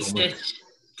some research.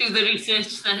 Do the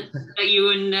research that you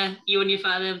and your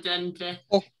father have done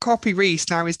or copy Reese.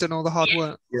 Now he's done all the hard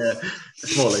work. Yeah,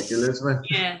 it's more like it, isn't it?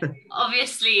 Yeah,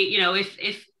 obviously,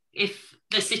 if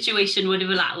the situation would have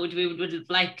allowed, we would have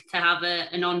liked to have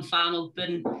a non-farm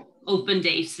open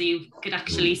day so you could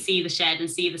actually see the shed and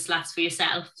see the slats for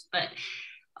yourself. But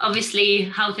obviously,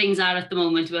 how things are at the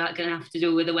moment, we're going to have to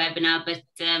do with a webinar. But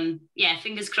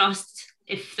fingers crossed.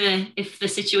 If the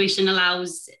situation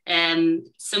allows,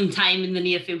 sometime in the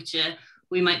near future,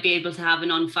 we might be able to have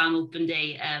an on-farm open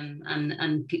day,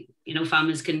 and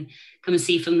farmers can come and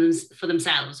see for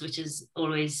themselves, which is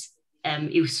always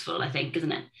useful, I think,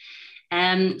 isn't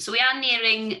it? So we are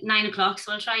nearing 9 o'clock,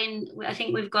 so I'll try and I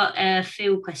think we've got a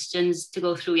few questions to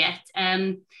go through yet.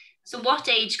 So what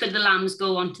age could the lambs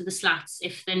go onto the slats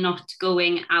if they're not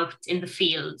going out in the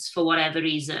fields for whatever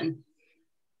reason?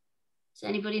 Does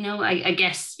anybody know? I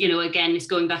guess, again, it's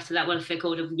going back to that welfare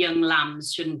code of young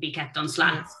lambs shouldn't be kept on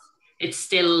slats. It's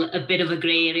still a bit of a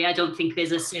grey area. I don't think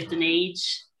there's a certain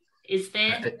age, is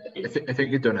there? I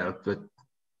think it don't help, but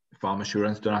farm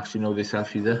assurance don't actually know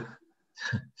themselves either.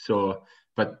 So,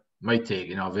 but my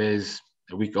take, is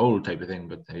a week old type of thing,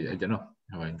 but I don't know.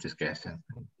 I'm just guessing.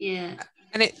 Yeah.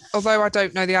 And although I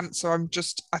don't know the answer,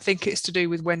 I think it's to do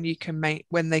with when they can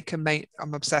mate.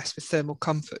 I'm obsessed with thermal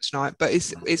comfort tonight, but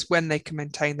it's when they can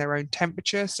maintain their own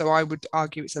temperature. So I would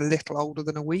argue it's a little older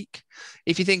than a week.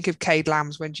 If you think of caged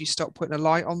lambs, when do you stop putting a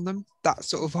light on them? That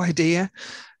sort of idea,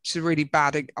 which is really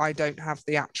bad. I don't have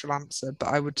the actual answer,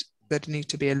 but they'd need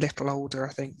to be a little older,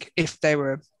 I think, if they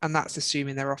were, and that's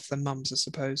assuming they're off their mums, I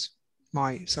suppose.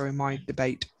 My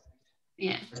debate.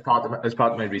 Yeah. As part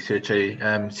of my research,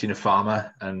 I seen a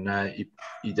farmer, and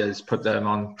he does put them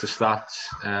on to slats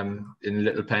in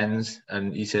little pens,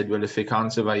 and he said, well, if they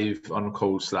can't survive on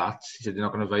cold slats, he said they're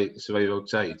not going to survive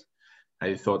outside.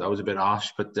 I thought that was a bit harsh,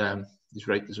 but he's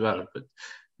right as well. But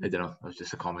I don't know, that was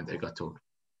just a comment I got told.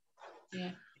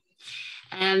 Yeah.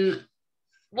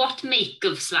 What make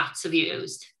of slats have you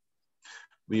used?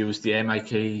 We used the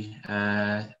MIK,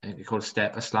 I think they call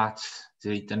stepper slats,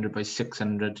 the 800 by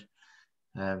 600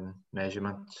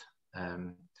 measurement.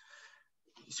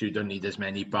 So you don't need as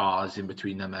many bars in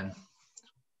between them then,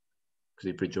 because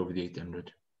they bridge over the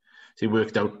 800. So it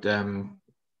worked out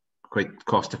quite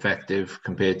cost effective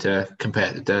compared to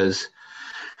competitors.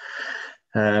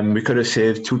 We could have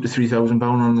saved £2,000 to £3,000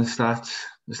 on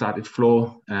the slatted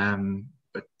floor,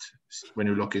 but when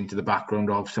you look into the background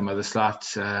of some of the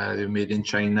slats, they were made in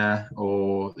China,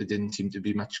 or there didn't seem to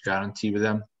be much guarantee with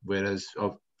them, whereas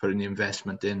of putting the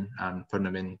investment in and putting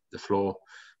them in the floor,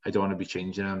 I don't want to be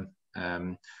changing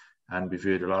them. And we've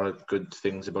heard a lot of good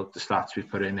things about the slats we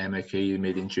put in MIK,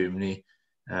 made in Germany,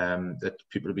 that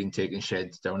people have been taking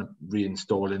sheds down and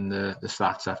reinstalling the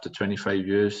slats after 25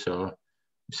 years. So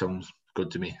it sounds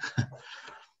good to me.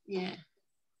 Yeah.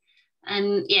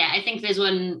 And I think there's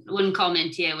one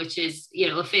comment here, which is,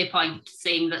 a fair point,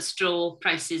 saying that straw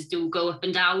prices do go up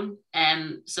and down.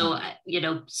 So,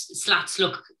 slats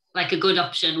look like a good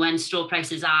option when straw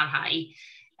prices are high.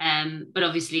 But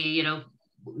obviously,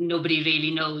 nobody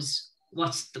really knows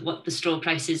what the straw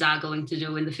prices are going to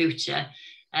do in the future.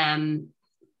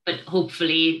 But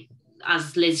hopefully,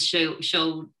 as Liz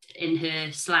showed in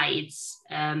her slides,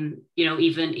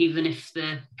 even if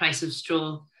the price of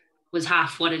straw was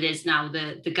half what it is now,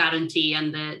 the guarantee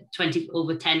and the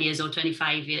over 10 years or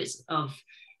 25 years of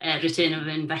return of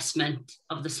investment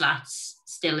of the slats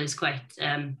still is quite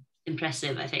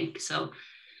impressive, I think. So,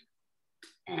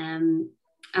 and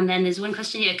then there's one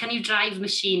question here: can you drive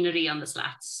machinery on the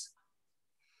slats?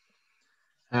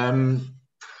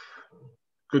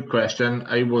 Good question.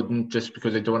 I wouldn't, just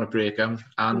because I don't want to break them.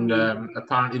 And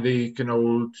apparently they can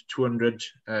hold 200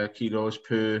 kilos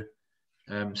per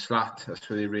slat. That's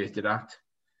what they rated at.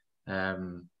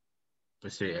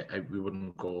 but say we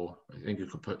wouldn't go. I think you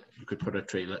could put a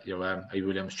trailer, a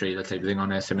Williams trailer type of thing on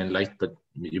there, something light, but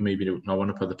you maybe don't want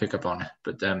to put the pickup on it.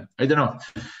 But I don't know.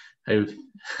 If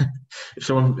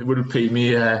someone would pay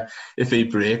me if they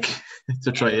break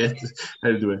to try it,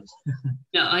 I'll do it.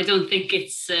 No, I don't think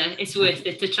it's worth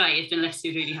it to try it unless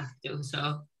you really have to.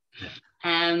 So,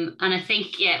 and I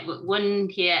think one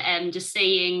here just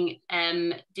saying,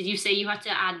 did you say you had to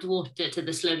add water to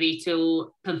the slurry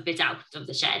to pump it out of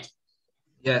the shed?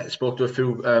 Yeah, I spoke to a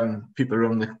few people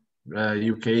around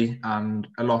the UK, and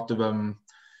a lot of them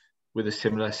with a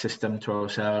similar system to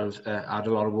ourselves, add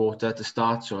a lot of water at the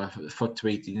start, so a foot to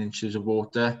 18 inches of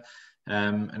water,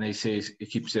 and they say it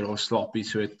keeps it all sloppy,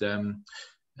 so it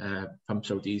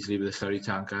pumps out easily with the slurry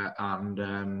tanker,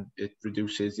 and it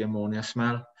reduces the ammonia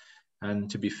smell. And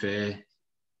to be fair,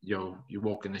 you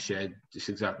walk in the shed, it's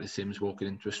exactly the same as walking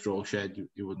into a straw shed.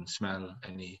 You wouldn't smell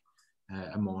any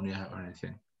ammonia or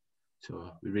anything.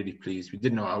 So we're really pleased. We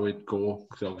didn't know how it'd go,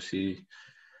 because obviously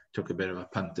took a bit of a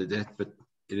punt at it, but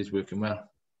it is working well.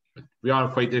 But we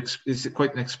are it's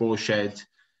quite an exposed shed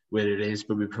where it is,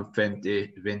 but we put vent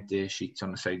air sheets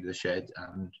on the side of the shed,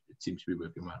 and it seems to be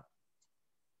working well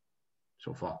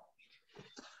so far.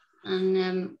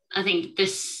 And I think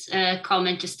this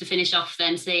comment, just to finish off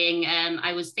then, saying,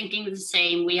 I was thinking the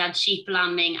same. We had sheep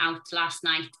lambing out last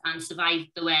night and survived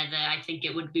the weather. I think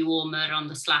it would be warmer on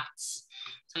the slats.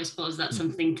 So I suppose that's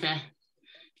something to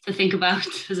think about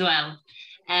as well.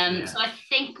 So I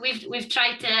think I've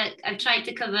tried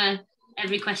to cover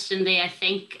every question there, I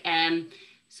think.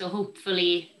 So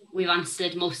hopefully we've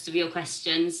answered most of your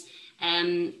questions.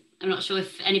 I'm not sure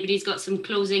if anybody's got some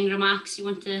closing remarks you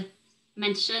want to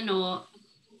mention, or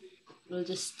we'll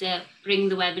just bring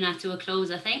the webinar to a close,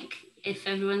 I think, if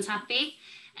everyone's happy.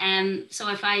 So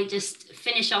if I just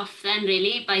finish off then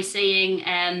really by saying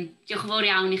diolch yn fawr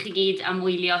iawn I chi gyd am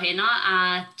wylio heno,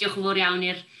 a diolch yn fawr iawn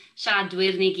i'r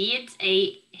siaradwyr ni gyd.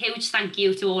 A huge thank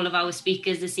you to all of our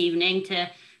speakers this evening, to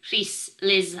Rhys,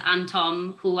 Liz and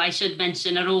Tom, who I should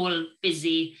mention are all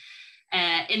busy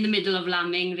in the middle of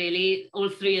lambing, really, all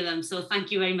three of them. So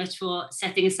thank you very much for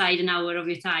setting aside an hour of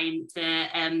your time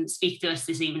to speak to us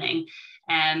this evening.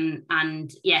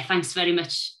 And yeah, thanks very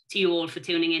much to you all for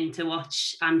tuning in to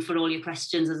watch and for all your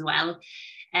questions as well.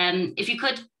 If you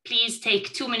could please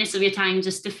take 2 minutes of your time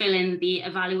just to fill in the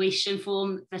evaluation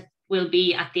form that will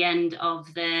be at the end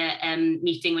of the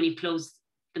meeting when you close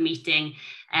the meeting.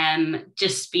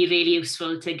 Just be really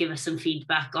useful to give us some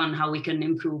feedback on how we can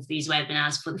improve these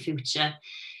webinars for the future.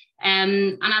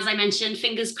 And as I mentioned,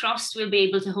 fingers crossed we'll be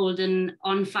able to hold an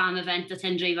on-farm event at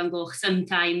Hendref Van Gogh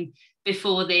sometime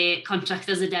before the contract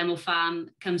as a demo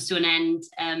farm comes to an end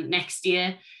next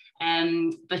year.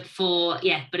 But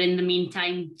in the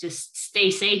meantime, just stay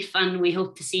safe, and we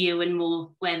hope to see you in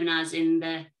more webinars in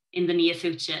the near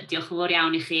future. Diolch yn fawr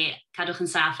iawn I chi. Cadwch yn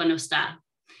saff a nos da.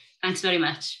 Thanks very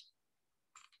much.